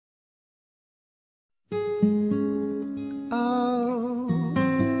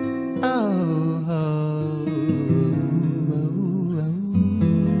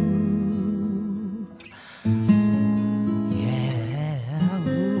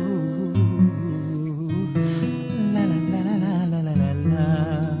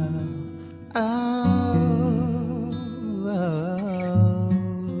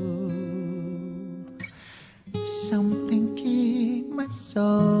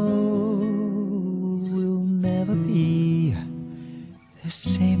we'll never be the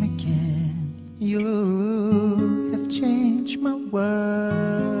same again. You have changed my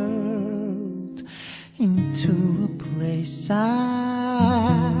world into a place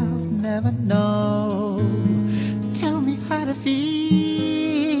I'll never know. Tell me how to feel.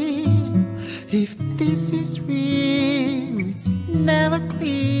 If this is real, it's never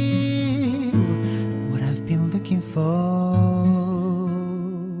clear what I've been looking for.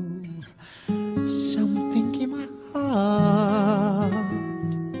 Something in my heart,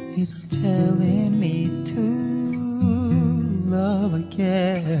 it's telling me to love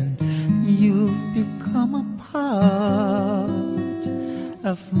again. You've become a part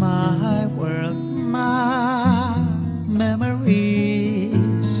of my world, my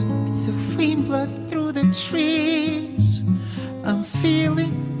memories. The wind blows through the trees. I'm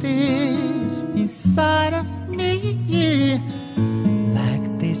feeling this inside of me,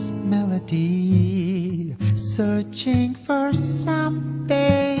 like this melody, searching for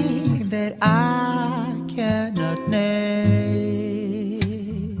something that I cannot name.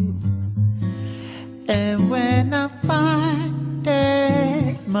 And when I find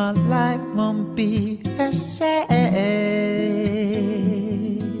it, my life won't be the same.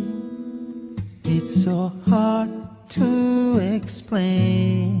 It's so hard to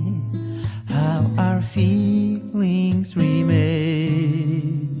explain how our feelings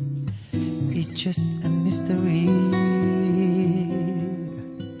remain. It's just a mystery.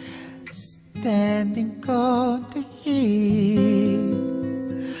 Standing on the hill,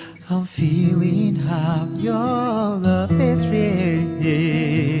 I'm feeling how your love is real.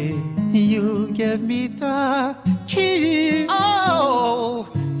 You gave me the key, oh,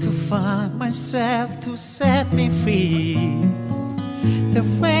 to find myself, to set me free. The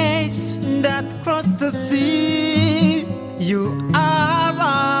waves that cross the sea, you are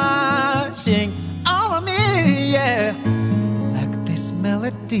washing all of me, yeah. Like this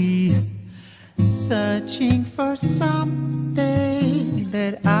melody, searching for something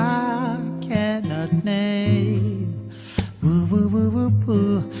that I cannot name. Woo, woo, woo, woo,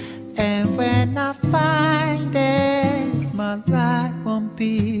 woo. And when I find it, my life won't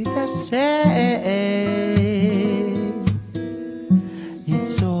be the same.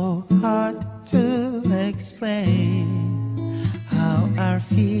 It's so hard to explain how our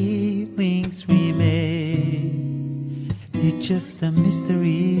feelings remain. It's just a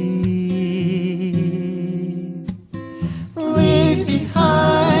mystery. Leave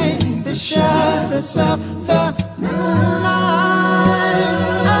behind the shadows of the night.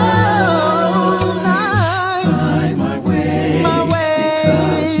 Oh, night. Find my way,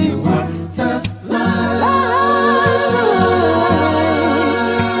 because you are the light.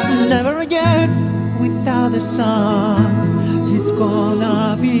 Never again without the sun. It's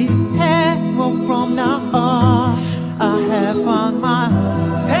gonna be heaven from now on. I have found my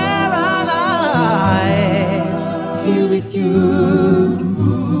paradise here with you.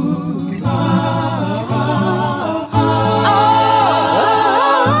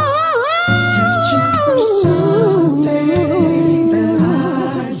 Searching for something that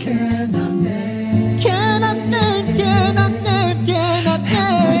I cannot name. Cannot name, cannot name, cannot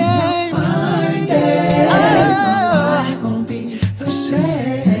name. Find it, my life won't be the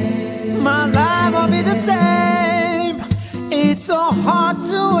same. My life won't be the same. It's so hard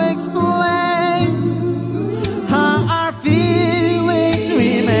to explain how our feelings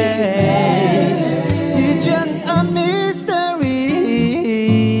remain. It's just a mystery.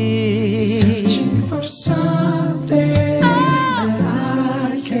 Searching for something that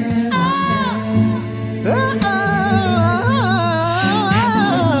I cannot name.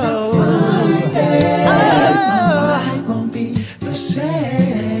 Find it, my life won't be the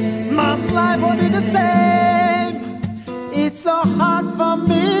same. My life won't be the same. It's so hard